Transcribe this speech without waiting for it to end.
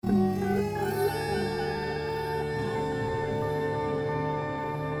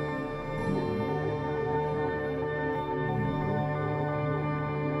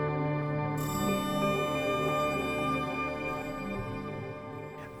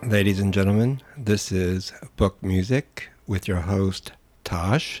Ladies and gentlemen, this is Book Music with your host,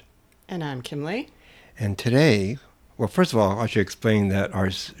 Tosh. And I'm Kimley. And today, well, first of all, I should explain that our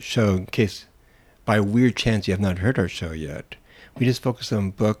show, in case by weird chance you have not heard our show yet, we just focus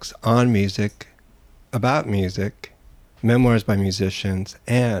on books on music, about music, memoirs by musicians,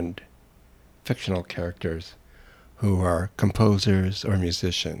 and fictional characters who are composers or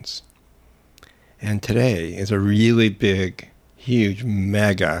musicians. And today is a really big, huge,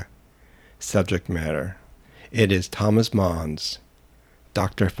 mega subject matter. It is Thomas Mann's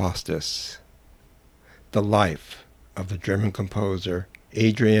Dr. Faustus, the life of the German composer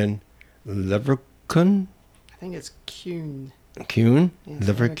Adrian Leverkühn. I think it's Kuhn. Kuhn? Yes,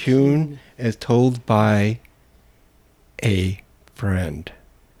 Leverkühn, as told by a friend.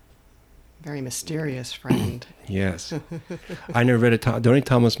 Very mysterious friend. Yes. I never read the only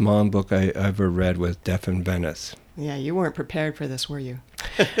Thomas Mann book I ever read was Death in Venice. Yeah, you weren't prepared for this, were you?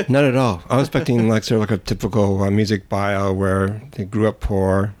 Not at all. I was expecting sort of like a typical music bio where they grew up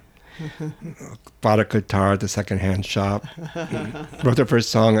poor, bought a guitar at the secondhand shop, wrote their first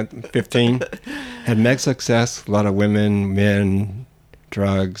song at 15, had mega success, a lot of women, men,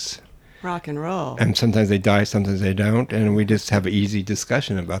 drugs. Rock and roll. And sometimes they die, sometimes they don't, and we just have an easy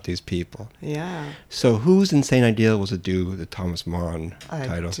discussion about these people. Yeah. So whose insane idea was to do the Thomas Mann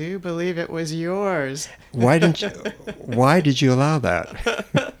title? I do believe it was yours. Why did you allow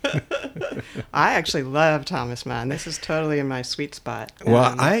that? I actually love Thomas Mann. This is totally in my sweet spot.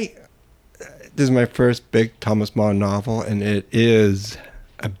 Well, this is my first big Thomas Mann novel, and it is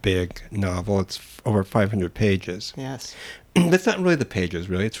a big novel. It's over 500 pages. Yes. That's not really the pages,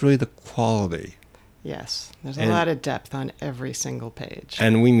 really. It's really the quality. Yes. There's a lot of depth on every single page.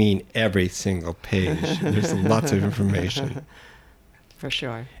 And we mean every single page. There's lots of information. For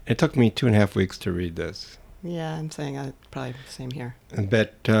sure. It took me 2.5 weeks to read this. Yeah, I'm saying probably the same here.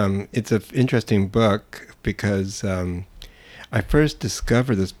 But it's an interesting book because I first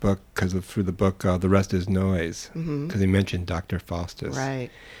discovered this book through the book The Rest is Noise, because he mentioned Dr. Faustus. Right.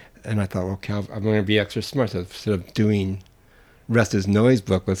 And I thought, okay, I'm going to be extra smart. So instead of doing Rest is Noise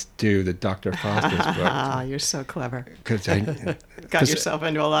book, let's do the Dr. Faustus book. Ah, you're so clever. Because Got yourself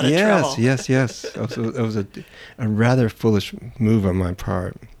into a lot of trouble. Yes. It was a rather foolish move on my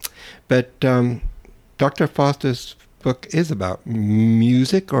part. But Dr. Faustus' book is about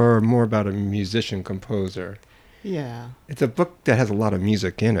music, or more about a musician-composer. Yeah. It's a book that has a lot of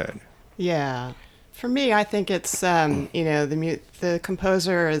music in it. Yeah. For me, I think it's, the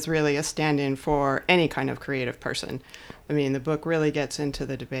composer is really a stand-in for any kind of creative person. I mean, the book really gets into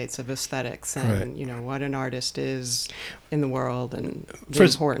the debates of aesthetics and, right. What an artist is in the world and the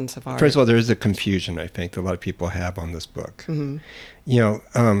importance of art. First of all, there is a confusion, I think, that a lot of people have on this book. Mm-hmm.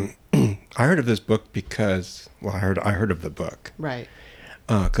 I heard of this book because, I heard of the book. Right.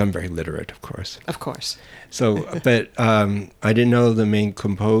 'Cause I'm very literate, of course. Of course. So, but I didn't know the main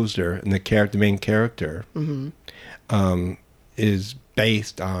composer and the main character is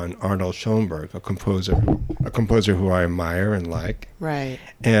based on Arnold Schoenberg, a composer who I admire and like. Right.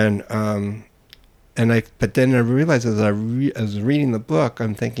 But then I realized as I was reading the book,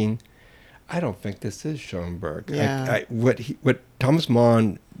 I'm thinking, I don't think this is Schoenberg. Yeah. What Thomas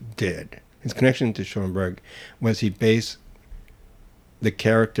Mann did, his connection to Schoenberg, was he based the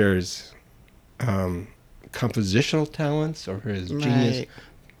character's compositional talents or his genius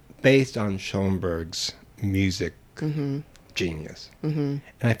based on Schoenberg's music genius. Mm-hmm. And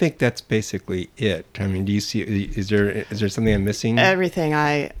I think that's basically it. I mean, do you see, is there something I'm missing? Everything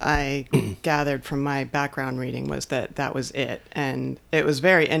I gathered from my background reading was that was it. And it was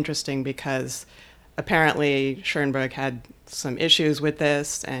very interesting because apparently Schoenberg had some issues with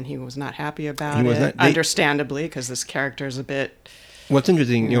this and he was not happy about it. Understandably, because this character is a bit... What's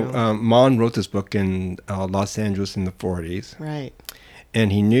interesting, Mann wrote this book in Los Angeles in the 40s. Right.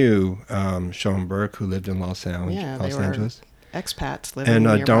 And he knew Schoenberg, who lived in Los Angeles. Yeah, they were expats living and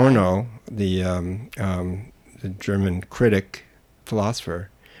nearby. Adorno, the German critic, philosopher,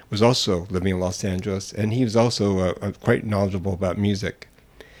 was also living in Los Angeles, and he was also quite knowledgeable about music.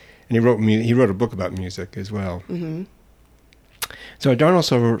 And he wrote a book about music as well. Mm-hmm. So Adorno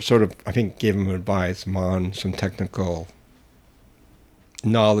sort of, I think, gave him advice, Mann, some technical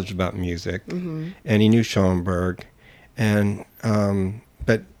knowledge about music, and he knew Schoenberg,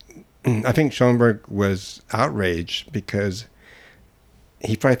 but I think Schoenberg was outraged because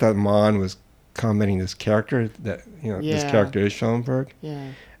he probably thought Mann was commenting this character that this character is Schoenberg. Yeah.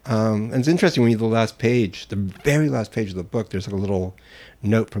 And it's interesting when you read the very last page of the book. There's like a little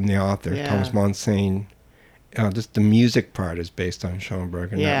note from the author, Thomas Mann, saying, just the music part is based on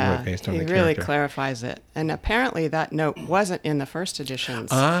Schoenberg and not really based on the he really character. clarifies it. And apparently that note wasn't in the first editions.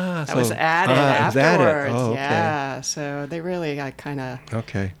 That was added afterwards. Oh, okay. Yeah, so they really kind of...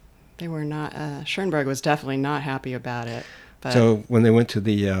 Okay. They were not... Schoenberg was definitely not happy about it. But So when they went to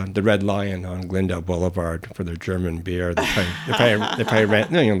the Red Lion on Glendale Boulevard for their German beer, they probably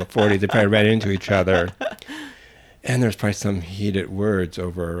ran, in the 40s, they probably ran into each other. And there's probably some heated words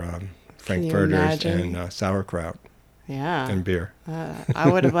over frankfurters and sauerkraut yeah. and beer. I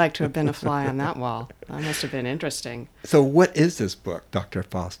would have liked to have been a fly on that wall. That must have been interesting. So what is this book, Dr.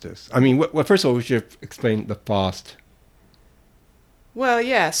 Faustus? I mean, first of all, we should explain the Faust. Well,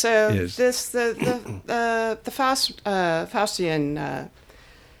 yeah. So Is. the Faustian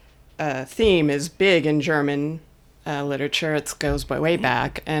theme is big in German literature. It goes way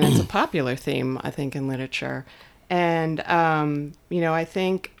back, and it's a popular theme, I think, in literature. And I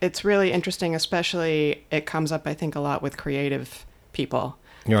think it's really interesting. Especially, it comes up, I think, a lot with creative people.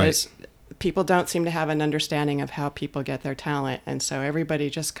 Right. People don't seem to have an understanding of how people get their talent, and so everybody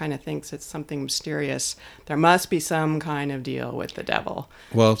just kind of thinks it's something mysterious. There must be some kind of deal with the devil.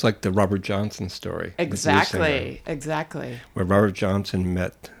 Well, it's like the Robert Johnson story. Exactly. Where Robert Johnson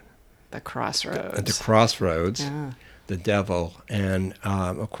met The crossroads. at the crossroads, Yeah. the devil, and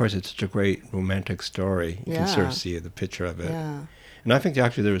of course it's such a great romantic story. You can sort of Yeah. see the picture of it. Yeah. And I think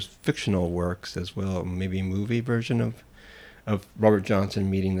actually there's fictional works as well, maybe a movie version of Robert Johnson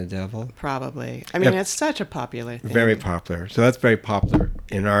meeting the devil. Probably. I mean, Yeah. it's such a popular thing. Very popular. So that's very popular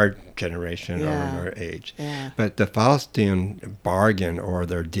in our generation or in Yeah. our age. Yeah. But the Faustian bargain or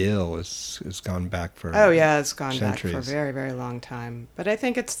their deal is gone back for Oh yeah, it's gone back for a centuries. very, very long time. But I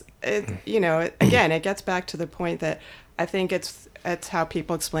think again, it gets back to the point that I think it's how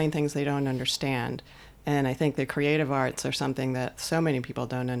people explain things they don't understand. And I think the creative arts are something that so many people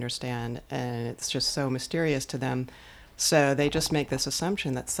don't understand, and it's just so mysterious to them. So they just make this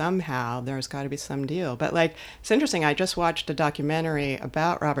assumption that somehow there's got to be some deal. But it's interesting. I just watched a documentary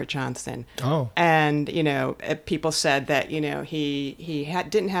about Robert Johnson. Oh. And, people said that, he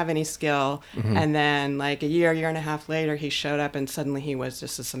didn't have any skill. Mm-hmm. And then a year and a half later, he showed up and suddenly he was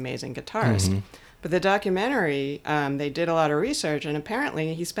just this amazing guitarist. Mm-hmm. But the documentary, they did a lot of research, and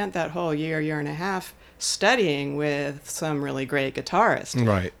apparently he spent that whole year and a half studying with some really great guitarists.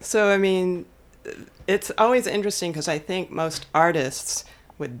 Right. So, I mean, it's always interesting because I think most artists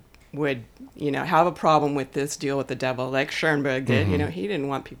would have a problem with this deal with the devil, like Schoenberg did. Mm-hmm. He didn't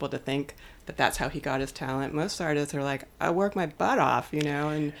want people to think that that's how he got his talent. Most artists are like, I work my butt off,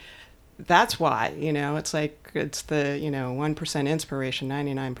 and that's why, it's it's the 1% inspiration,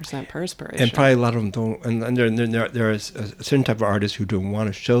 99% perspiration. And probably a lot of them don't. And there is a certain type of artists who don't want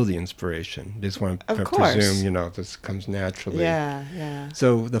to show the inspiration. They just want to Of course. presume, this comes naturally. Yeah.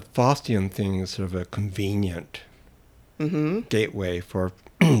 So the Faustian thing is sort of a convenient Mm-hmm. gateway for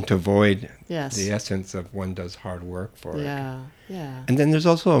to avoid Yes. the essence of one does hard work for it. Yeah. And then there's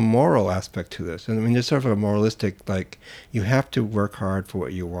also a moral aspect to this. And I mean, there's sort of a moralistic, you have to work hard for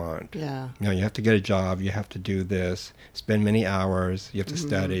what you want. Yeah. You have to get a job, you have to do this, spend many hours, you have to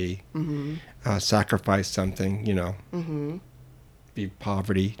study, sacrifice something, Mm-hmm. be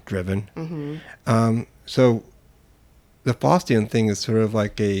poverty driven. Mm-hmm. So the Faustian thing is sort of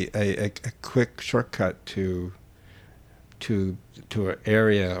like a quick shortcut to an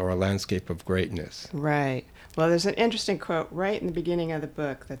area or a landscape of greatness. Right. Well, there's an interesting quote right in the beginning of the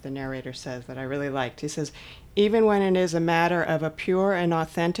book that the narrator says that I really liked. He says, "Even when it is a matter of a pure and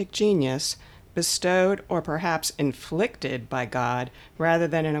authentic genius, bestowed or perhaps inflicted by God, rather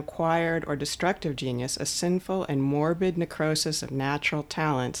than an acquired or destructive genius, a sinful and morbid necrosis of natural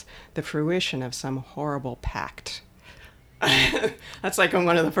talents, the fruition of some horrible pact." That's on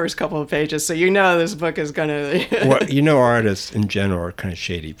one of the first couple of pages, so this book is going to... Well, artists in general are kind of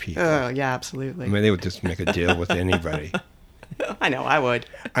shady people. Oh, yeah, absolutely. I mean, they would just make a deal with anybody. I know, I would.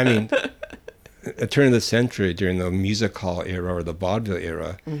 I mean, at the turn of the century, during the music hall era or the vaudeville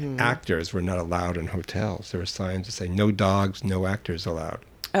era, actors were not allowed in hotels. There were signs that say, no dogs, no actors allowed.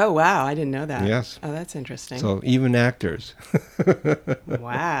 Oh, wow, I didn't know that. Yes. Oh, that's interesting. So even actors.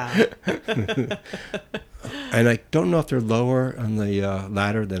 Wow. And I don't know if they're lower on the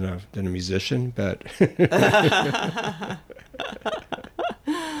ladder than a musician, but...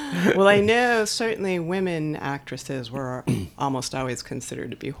 Well, I know certainly women actresses were almost always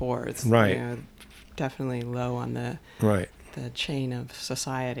considered to be whores. Right. Definitely low on the Right. chain of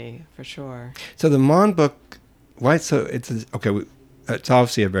society, for sure. So the Mon book, why so it's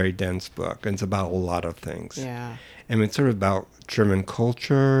obviously a very dense book, and it's about a lot of things. Yeah. I mean, it's sort of about German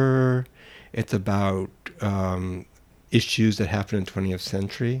culture. It's about issues that happened in the 20th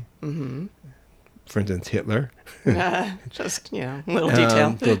century. Mm-hmm. for instance, Hitler. Just, little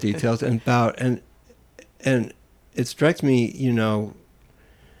detail. Little details. And it strikes me,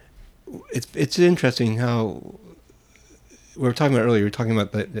 it's interesting how, we were talking about earlier,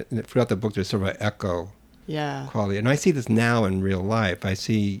 throughout the book, there's sort of an echo quality. And I see this now in real life. I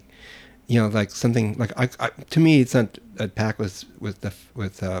see, like something, like, to me, it's not a pact with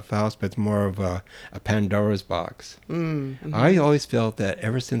Faust, but it's more of a Pandora's box. Mm-hmm. I always felt that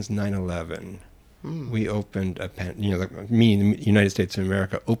ever since 9/11, we opened meaning the United States of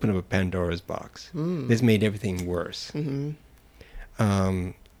America opened up a Pandora's box. This made everything worse. Mm-hmm.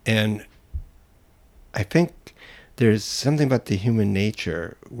 And I think there's something about the human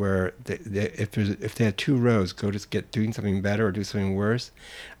nature where if they had two roads, go to get doing something better or do something worse,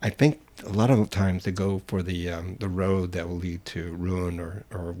 I think a lot of times they go for the road that will lead to ruin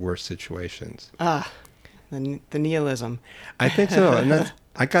or worse situations. The nihilism. I think so, and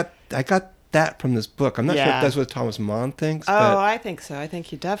I got that from this book. I'm not sure if that's what Thomas Mann thinks. Oh, I think so. I think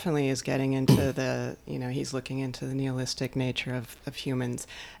he definitely is getting into the, he's looking into the nihilistic nature of humans.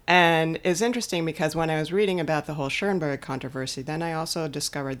 And it's interesting because when I was reading about the whole Schoenberg controversy, then I also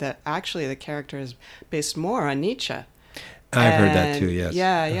discovered that actually the character is based more on Nietzsche. I've heard that too, yes.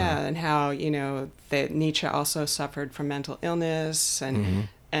 Yeah, and how, that Nietzsche also suffered from mental illness and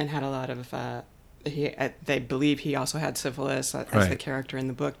had a lot of, they believe he also had syphilis, as the character in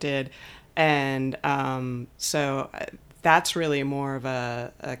the book did. And so that's really more of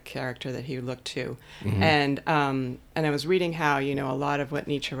a character that he looked to. Mm-hmm. And I was reading how, a lot of what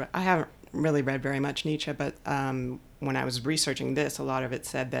Nietzsche, I haven't really read very much Nietzsche, but when I was researching this, a lot of it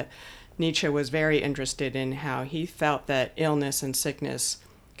said that Nietzsche was very interested in how he felt that illness and sickness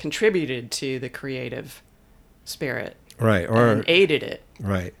contributed to the creative spirit. Right. And aided it.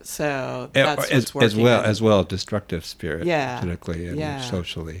 Right. So that's what's working. As well, destructive spirit, politically and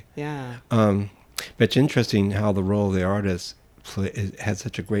socially. Yeah. But it's interesting how the role of the artist has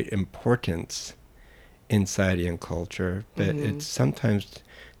such a great importance in society and culture, but it's sometimes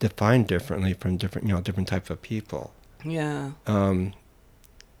defined differently from different types of people. Yeah.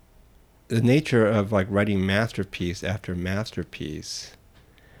 The nature of like writing masterpiece after masterpiece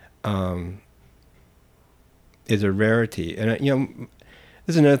is a rarity. And,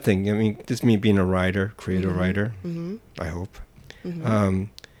 there's another thing. I mean, this me being a writer, creative writer, I hope.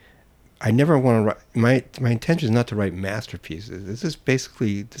 I never want to write. My intention is not to write masterpieces. This is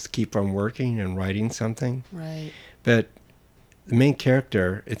basically just keep on working and writing something. Right. But the main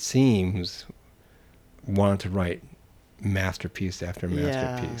character, it seems, wanted to write masterpiece after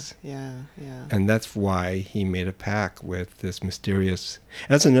masterpiece. Yeah. And that's why he made a pact with this mysterious...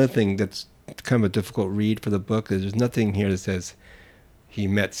 That's another thing that's kind of a difficult read for the book. There's nothing here that says he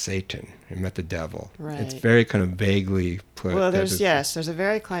met Satan, he met the devil. Right. It's very kind of vaguely put. Well, there's a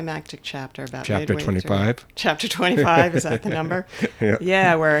very climactic chapter about Chapter 25. Chapter 25, is that the number?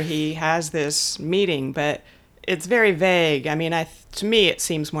 Yeah, where he has this meeting, but it's very vague. I mean, to me, it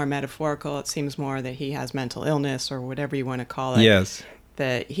seems more metaphorical. It seems more that he has mental illness or whatever you want to call it. Yes.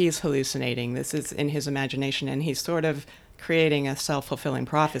 That he's hallucinating. This is in his imagination, and he's sort of creating a self-fulfilling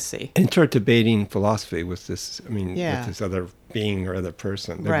prophecy. And sort of debating philosophy with this, with this other being or other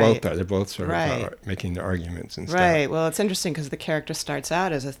person. They're both sort of making their arguments and stuff. Right. Well, it's interesting because the character starts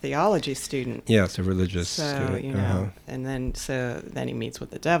out as a theology student. Yes, a religious student. And then he meets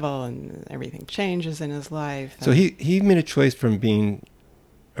with the devil and everything changes in his life. So he made a choice from being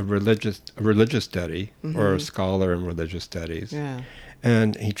a religious study or a scholar in religious studies. Yeah.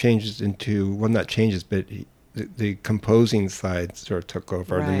 And he changes into, well, not changes, but the composing side sort of took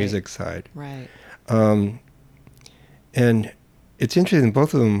over, the music side. Right. And it's interesting,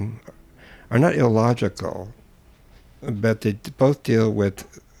 both of them are not illogical, but they both deal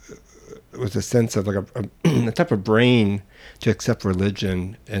with a sense of like a type of brain to accept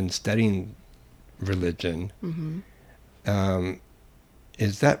religion and studying religion. Mm-hmm.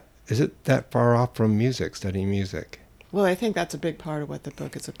 Is it that far off from music, studying music? Well, I think that's a big part of what the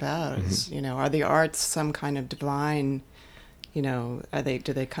book is about. Is, are the arts some kind of divine? Do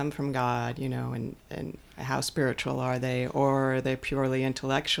they come from God? And how spiritual are they, or are they purely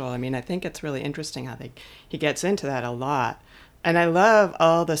intellectual? I mean, I think it's really interesting how he gets into that a lot. And I love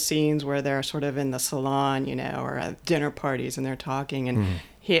all the scenes where they're sort of in the salon, or at dinner parties, and they're talking. And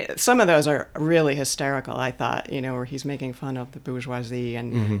some of those are really hysterical, I thought, where he's making fun of the bourgeoisie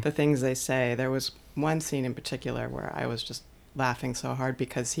and the things they say. There was one scene in particular where I was just laughing so hard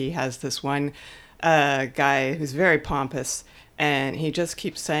because he has this one guy who's very pompous, and he just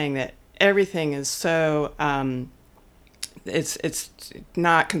keeps saying that everything is so it's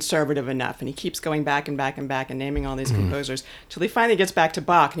not conservative enough, and he keeps going back and back and back and naming all these composers till he finally gets back to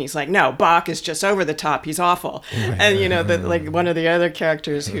Bach, and he's like, no, Bach is just over the top, he's awful. And like one of the other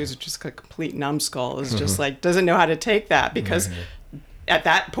characters who's just a complete numbskull is just like doesn't know how to take that, because at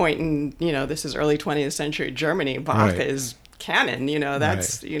that point in this is early 20th century Germany, Bach is canon,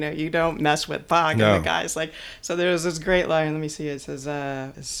 that's you don't mess with Bach. No. And the guy's like, so there's this great line, let me see, it says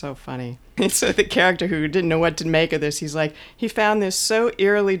it's so funny. So the character who didn't know what to make of this, he's like, he found this so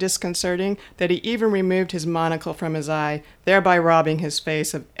eerily disconcerting that he even removed his monocle from his eye, thereby robbing his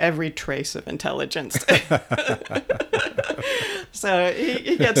face of every trace of intelligence. So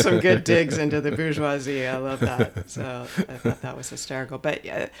he gets some good digs into the bourgeoisie. I love that. So I thought that was hysterical. But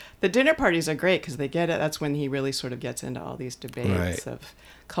the dinner parties are great because they get it. That's when he really sort of gets into all these debates of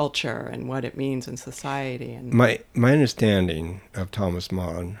culture and what it means in society. And my understanding of Thomas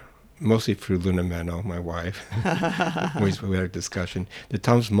Mann, mostly through Luna Meno, my wife, we had a discussion, that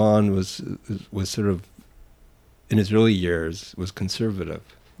Thomas Mann was sort of, in his early years, was conservative.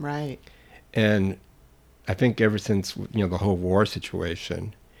 Right. And I think ever since the whole war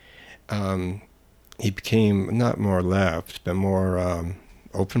situation, he became not more left, but more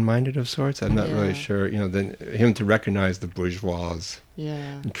open-minded of sorts. I'm not really sure. Than him to recognize the bourgeois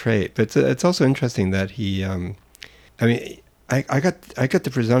trait. But it's also interesting that he. I got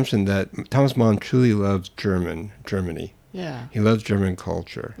the presumption that Thomas Mann truly loves Germany. Yeah. He loves German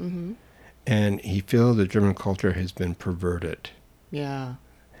culture, and he feels that German culture has been perverted. Yeah.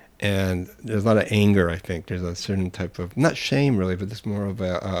 And there's a lot of anger, I think. There's a certain type of, not shame really, but there's more of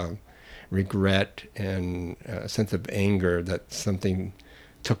a regret and a sense of anger that something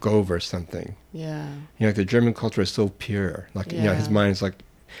took over something. Yeah. The German culture is so pure. His mind is like,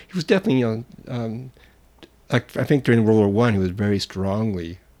 he was definitely, like I think during World War I, he was very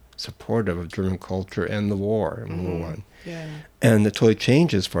strongly supportive of German culture and the war in World War I. Yeah. And it totally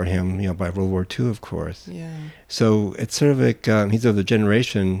changes for him, by World War II, of course. Yeah. So it's sort of like he's of the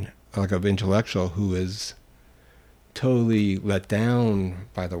generation of intellectual who is totally let down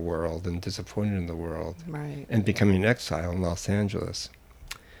by the world and disappointed in the world, right, and becoming an exile in Los Angeles.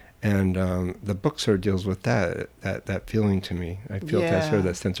 And the book sort of deals with that feeling to me. I feel that sort of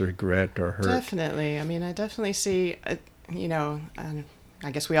that sense of regret or hurt. Definitely. I mean, I definitely see, I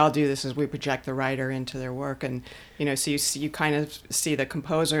guess we all do this as we project the writer into their work, and so you kind of see the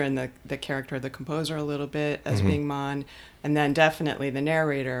composer and the character of the composer a little bit as being Mann, and then definitely the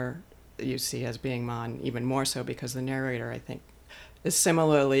narrator you see as being Mann even more so, because the narrator, I think, is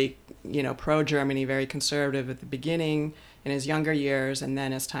similarly pro-Germany, very conservative at the beginning in his younger years, and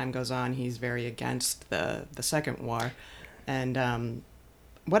then as time goes on he's very against the Second War. And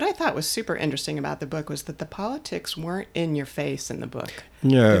what I thought was super interesting about the book was that the politics weren't in your face in the book.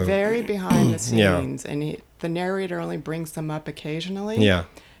 No. They're very behind the scenes, and the narrator only brings them up occasionally. Yeah.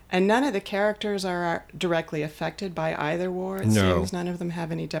 And none of the characters are directly affected by either war, it seems. None of them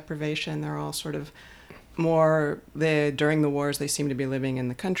have any deprivation. They're all sort of during the wars, they seem to be living in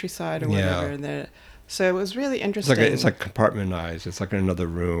the countryside or whatever. Yeah. So it was really interesting. It's like compartmentized. It's like in another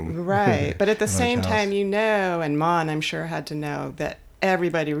room. Right. But at the same time, and Mann, I'm sure, had to know that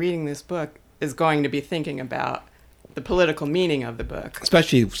everybody reading this book is going to be thinking about the political meaning of the book.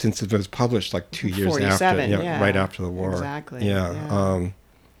 Especially since it was published like 2 years after, right after the war. Exactly. Yeah.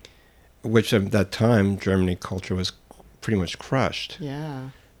 Which at that time, Germany culture was pretty much crushed.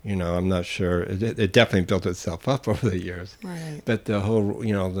 Yeah. I'm not sure. It definitely built itself up over the years. Right. But the whole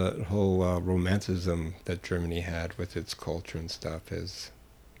romanticism that Germany had with its culture and stuff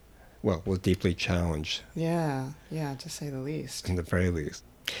was deeply challenged. Yeah, to say the least. In the very least.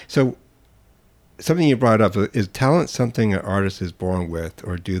 So, something you brought up, is talent something an artist is born with,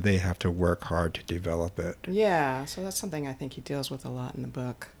 or do they have to work hard to develop it? Yeah, so that's something I think he deals with a lot in the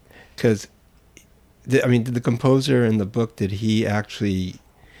book. Because, did the composer in the book, did he actually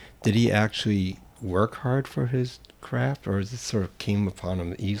work hard for his craft, or is it sort of came upon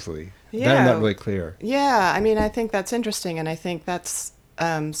him easily? Yeah. I'm not really clear. Yeah, I think that's interesting, and I think that's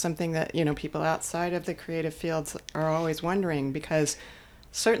something that people outside of the creative fields are always wondering, because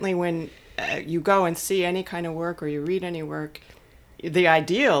certainly when you go and see any kind of work or you read any work, the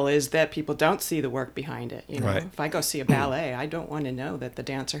ideal is that people don't see the work behind it. Right. If I go see a ballet, I don't want to know that the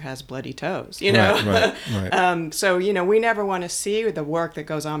dancer has bloody toes. Right. So we never want to see the work that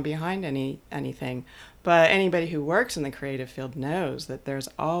goes on behind anything. But anybody who works in the creative field knows that there's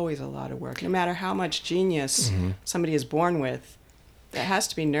always a lot of work, no matter how much genius somebody is born with. It has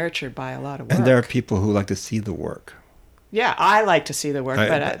to be nurtured by a lot of work. And there are people who like to see the work. Yeah, I like to see the work,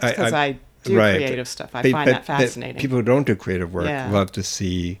 but because I do creative stuff. I find that fascinating. People who don't do creative work love to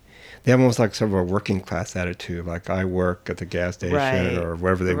see they have almost like sort of a working class attitude, like I work at the gas station Right. or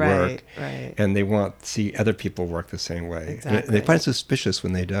wherever they work, Right. and they want to see other people work the same way. Exactly. And they find it suspicious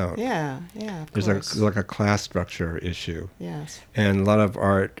when they don't. Yeah, of There's course. like a class structure issue. Yes. And a lot of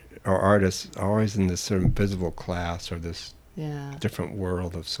art or artists are always in this sort of invisible class or this Yeah. different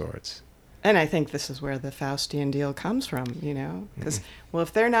world of sorts. And I think this is where the Faustian deal comes from, because, well,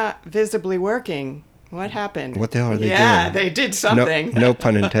 if they're not visibly working, what happened? What the hell are they doing? Yeah, they did something. No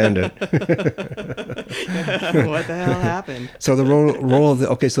pun intended. What the hell happened? So the role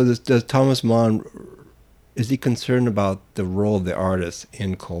of does Thomas Mann, is he concerned about the role of the artist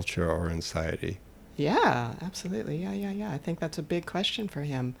in culture or in society? Yeah, absolutely. Yeah. I think that's a big question for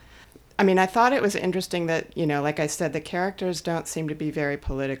him. I mean, I thought it was interesting that, like I said, the characters don't seem to be very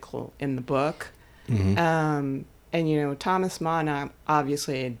political in the book. Mm-hmm. And, Thomas Mann,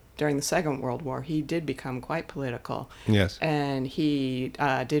 obviously, during the Second World War, he did become quite political. Yes. And he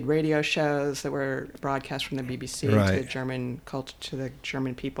did radio shows that were broadcast from the BBC to the German culture, to the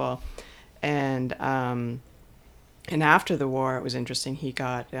German people. And after the war, it was interesting. He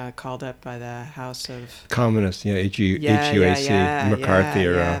got called up by the House of Communists, HUAC, McCarthy,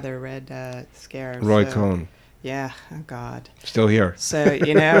 the Red Scare. Roy Cohn. Yeah, oh God. Still here. So,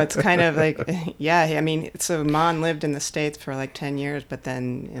 it's kind of like, so Mann lived in the States for like 10 years, but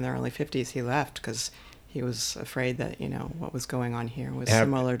then in the early 50s he left because he was afraid that, what was going on here was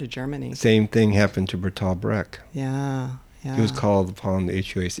similar to Germany. Same thing happened to Bertolt Brecht. Yeah. He was called upon the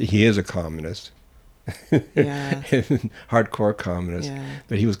HUAC. He is a communist. Yeah. Hardcore communist. Yeah.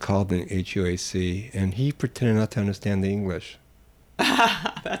 But he was called in HUAC, and he pretended not to understand the English.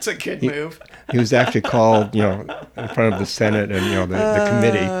 That's a good move. He was actually called, in front of the Senate and, the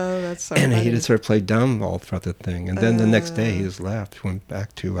committee. Oh, that's so and funny. he just sort of played dumb all throughout the thing. And then the next day he just left, went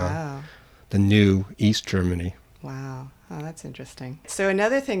back to the new East Germany. Wow. Oh, that's interesting. So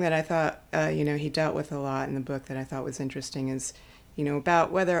another thing that I thought, he dealt with a lot in the book that I thought was interesting is,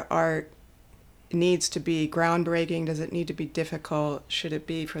 about whether art needs to be groundbreaking. Does it need to be difficult? Should it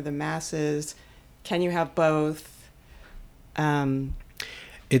be for the masses? Can you have both?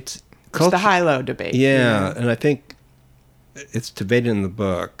 It's the high-low debate. Yeah, and I think it's debated in the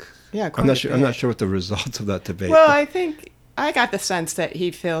book. Yeah, I'm not sure what the results of that debate. Well, I think I got the sense that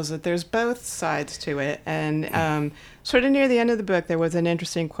he feels that there's both sides to it, and sort of near the end of the book, there was an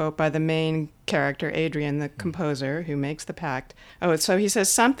interesting quote by the main character, Adrian, the composer, who makes the pact. So he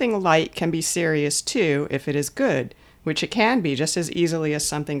says, something light can be serious too if it is good, which it can be just as easily as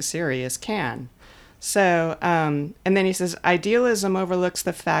something serious can. So, and then he says, idealism overlooks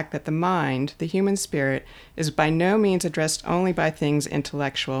the fact that the mind, the human spirit, is by no means addressed only by things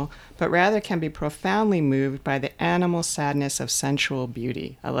intellectual, but rather can be profoundly moved by the animal sadness of sensual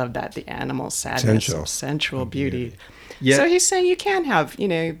beauty. I love that, the animal sadness of sensual beauty. Yeah. So he's saying you can have,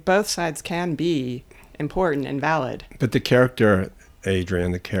 both sides can be important and valid. But the character,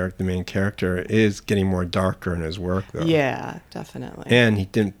 Adrian, the main character, is getting more darker in his work, though. Yeah, definitely. And he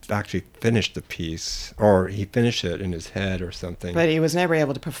didn't actually finish the piece, or he finished it in his head or something. But he was never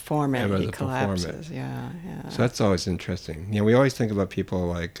able to perform it. He collapses. Yeah. So that's always interesting. We always think about people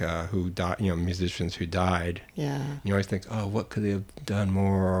like who died, musicians who died. Yeah. You always think, oh, what could they have done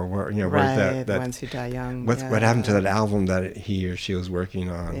more, or where, right, where's that the ones who die young. What happened to that album that he or she was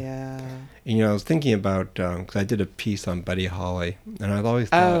working on? Yeah. And, I was thinking about, because I did a piece on Buddy Holly, and I've always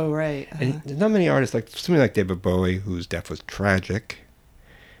thought... Oh, right. And there's not many artists, like somebody like David Bowie, whose death was tragic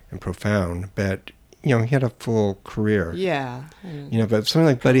and profound, but, he had a full career. Yeah. But something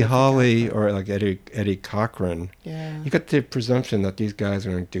like Buddy Holly or like Eddie Cochran, yeah, you got the presumption that these guys are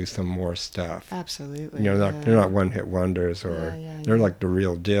going to do some more stuff. Absolutely. They're not one-hit wonders, or they're like the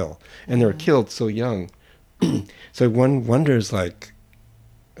real deal. And they were killed so young. So one wonders, like,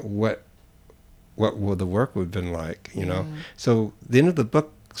 what the work would have been like, So the end of the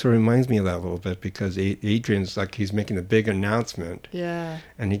book sort of reminds me of that a little bit, because Adrian's like, he's making a big announcement. Yeah.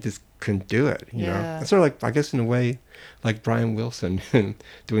 And he just couldn't do it, It's sort of like, I guess in a way, like Brian Wilson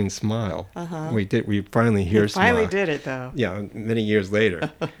doing Smile. Uh-huh. We finally hear Smile. Finally did it, though. Yeah, many years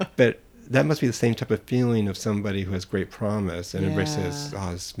later. But that must be the same type of feeling of somebody who has great promise, and everybody says,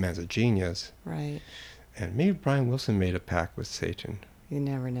 oh, this man's a genius. Right. And maybe Brian Wilson made a pact with Satan. You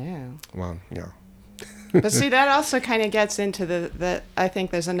never know. Well, yeah. But see, that also kind of gets into the I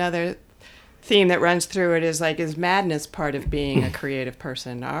think there's another theme that runs through it, is madness part of being a creative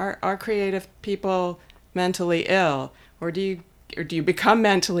person? Are creative people mentally ill, or do you become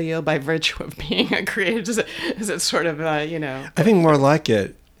mentally ill by virtue of being a creative? Is it sort of I think more like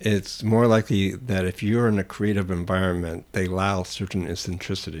it. It's more likely that if you're in a creative environment, they allow certain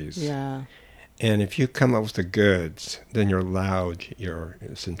eccentricities. Yeah. And if you come up with the goods, then you're allowed your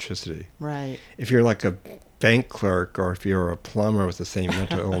eccentricity. Right. If you're like a bank clerk, or if you're a plumber with the same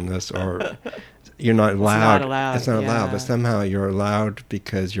mental illness, or you're not allowed. It's not allowed, but somehow you're allowed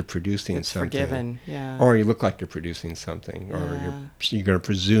because you're producing it's something. Forgiven, yeah. Or you look like you're producing something, or you're going to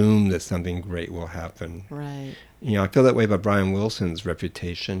presume that something great will happen. Right. You know, I feel that way about Brian Wilson's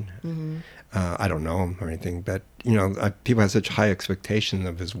reputation. Mm-hmm. I don't know him or anything, but you know, people had such high expectations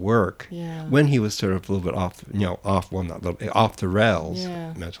of his work when he was sort of a little bit off the rails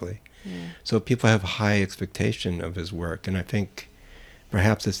mentally. Yeah. So people have high expectation of his work, and I think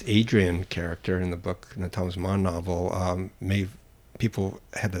perhaps this Adrian character in the book, in the Thomas Mann novel, people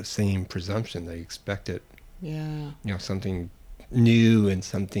had the same presumption. They expected, something new and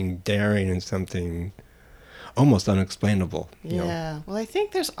something daring and something almost unexplainable. Yeah. Well, I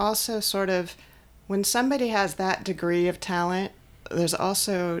think there's also sort of, when somebody has that degree of talent, there's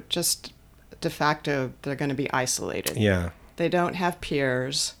also just de facto they're going to be isolated. Yeah. They don't have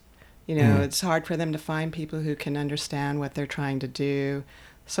peers. It's hard for them to find people who can understand what they're trying to do.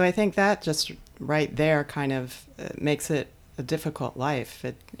 So I think that just right there kind of makes it a difficult life.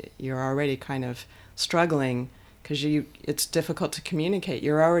 You're already kind of struggling because it's difficult to communicate.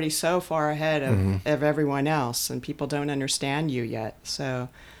 You're already so far ahead of everyone else, and people don't understand you yet. So,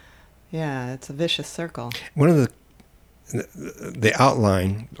 yeah, it's a vicious circle. One of the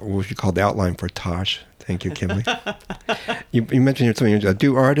outline, or what you call the outline for Tosh. Thank you, Kimberly. you mentioned something.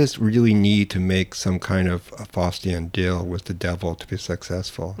 Do artists really need to make some kind of a Faustian deal with the devil to be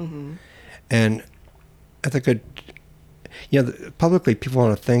successful? Mm-hmm. And I think publicly people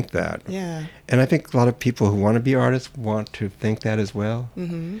want to think that. Yeah. And I think a lot of people who want to be artists want to think that as well.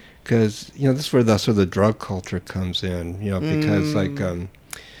 Because, this is where the drug culture comes in, because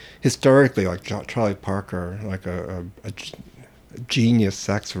historically, like Charlie Parker, like a genius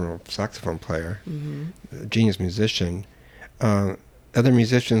saxophone player, a genius musician. Other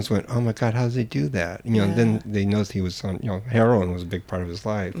musicians went, "Oh my God, how does he do that?" And then they noticed he was on, heroin was a big part of his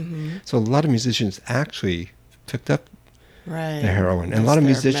life. So a lot of musicians actually picked up the heroin, and a lot of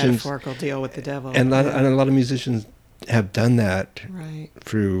musicians metaphorical deal with the devil, and a lot of musicians have done that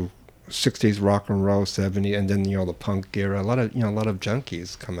through 60s rock and roll, 70s, and then the punk era. A lot of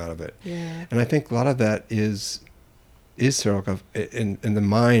junkies come out of it. Yeah. And I think a lot of that is sort of in the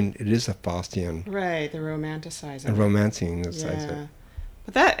mind. It is a Faustian. Right, the romanticizing. And romancing the size of it.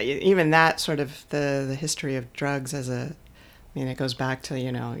 But that sort of the history of drugs it goes back to,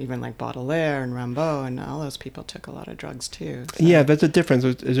 even like Baudelaire and Rimbaud, and all those people took a lot of drugs too. So. Yeah, but the difference.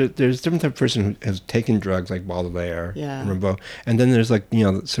 There's a different type of person who has taken drugs like Baudelaire and Rimbaud. And then there's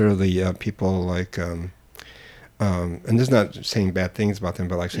sort of the people like, and this is not saying bad things about them,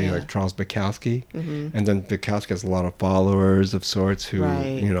 but like say like Charles Bukowski. And then Bukowski has a lot of followers of sorts who,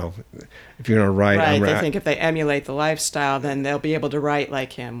 if you're going to write. They think if they emulate the lifestyle, then they'll be able to write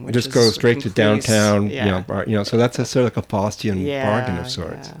like him. Which just go straight to downtown, so that's sort of like a Faustian bargain of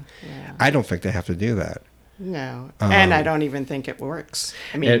sorts. Yeah. I don't think they have to do that. No, and I don't even think it works.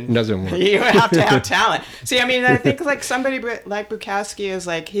 It doesn't work. You have to have talent. See, I think like somebody like Bukowski is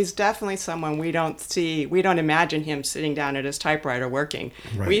like, he's definitely someone we don't imagine him sitting down at his typewriter working.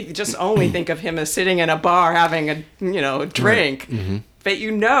 Right. We just only think of him as sitting in a bar having a drink. Right. Mm-hmm. But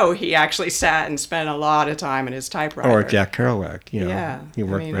he actually sat and spent a lot of time at his typewriter. Or Jack Kerouac, he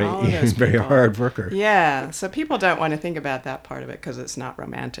worked he's a very hard worker. Yeah, so people don't want to think about that part of it because it's not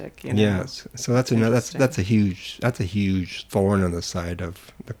romantic. Yes, so that's a huge thorn on the side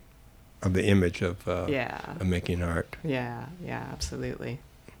of the image of making art. Yeah, absolutely.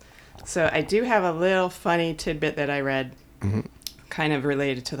 So I do have a little funny tidbit that I read, kind of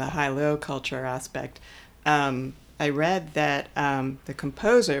related to the high-low culture aspect. I read that the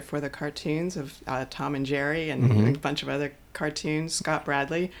composer for the cartoons of Tom and Jerry and a bunch of other cartoons, Scott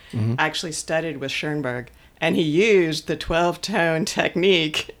Bradley, actually studied with Schoenberg, and he used the 12-tone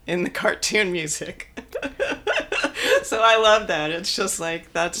technique in the cartoon music. So I love that. It's just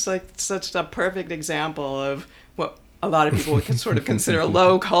like, that's like such a perfect example of what a lot of people would sort of consider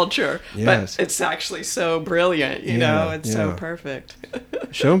low culture, but it's actually so brilliant, it's so perfect.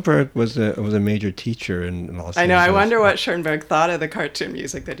 Schoenberg was a major teacher in Los Angeles. I know, I wonder what Schoenberg thought of the cartoon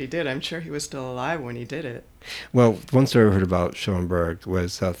music that he did. I'm sure he was still alive when he did it. Well, one story I heard about Schoenberg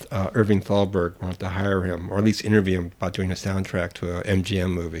was Irving Thalberg wanted to hire him, or at least interview him about doing a soundtrack to a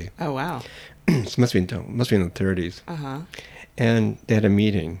MGM movie. Oh, wow. It must be in the 30s. Uh-huh. And they had a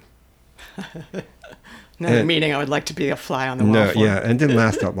meeting. Another meeting I would like to be a fly on the wall for. Yeah, and it didn't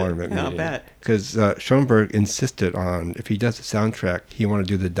last that long, that meeting. I'll bet. Because Schoenberg insisted on, if he does a soundtrack, he wanted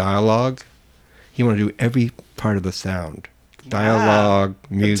to do the dialogue. He wanted to do every part of the sound. Dialogue,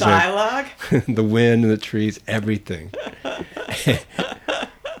 music, Dialogue? the wind and the trees, everything.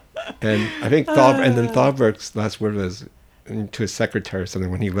 And I think Thalberg's last word was to his secretary or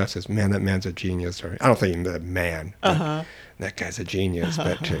something when he left, says, "Man, that man's a genius." Or I don't think he meant man. That guy's a genius,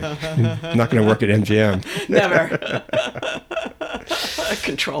 but I'm not going to work at MGM. Never. A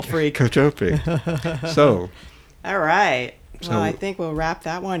control freak. Control freak. So. All right. Well, I think we'll wrap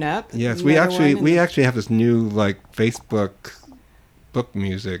that one up. Yes, we actually have this new like Facebook book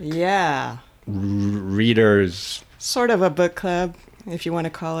music. Yeah. Readers. Sort of a book club, if you want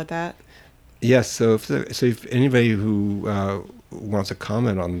to call it that. Yes. So if anybody who wants to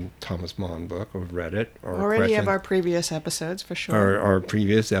comment on Thomas Mann book or read it or any of our previous episodes, for sure. Or our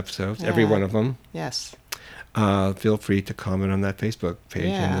previous episodes, every one of them. Yes. Feel free to comment on that Facebook page.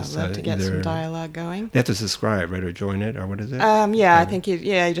 Yeah, I'd love to get some dialogue going. They have to subscribe, right, or join it, or what is it? I think you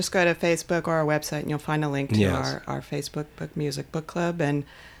just go to Facebook or our website, and you'll find a link to our Facebook Book Music Book Club, and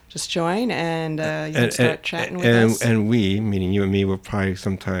just join, and you can start chatting with us. And we, meaning you and me, will probably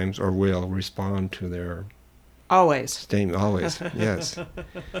sometimes, or will, respond to their statement. Always, yes.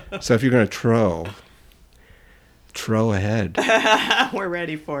 So if you're going to troll ahead. We're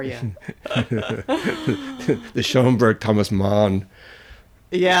ready for you. The Schoenberg, Thomas Mann.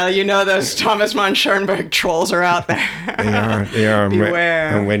 Yeah, those Thomas Mann Schoenberg trolls are out there. They are.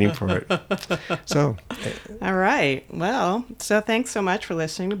 Beware. I'm waiting for it. So. All right. Well, so thanks so much for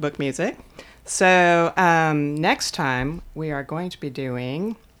listening to Book Music. So next time we are going to be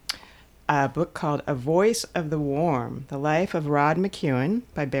doing a book called A Voice of the Warm, The Life of Rod McEwen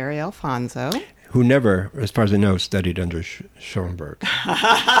by Barry Alfonso. Who never, as far as I know, studied under Schoenberg.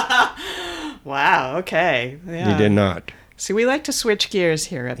 Wow, okay. Yeah. He did not. See, we like to switch gears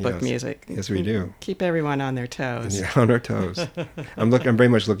here at Book Music. Yes, we do. Keep everyone on their toes. Yeah, on our toes. I'm very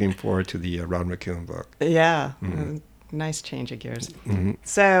much looking forward to the Rod McEwen book. Yeah, nice change of gears. Mm-hmm.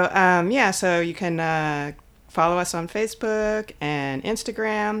 So, so you can follow us on Facebook and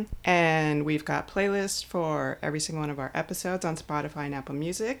Instagram, and we've got playlists for every single one of our episodes on Spotify and Apple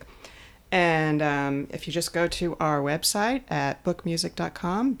Music. And if you just go to our website at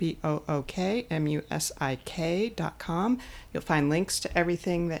bookmusik.com, bookmusik.com, you'll find links to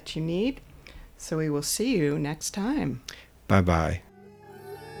everything that you need. So we will see you next time. Bye-bye.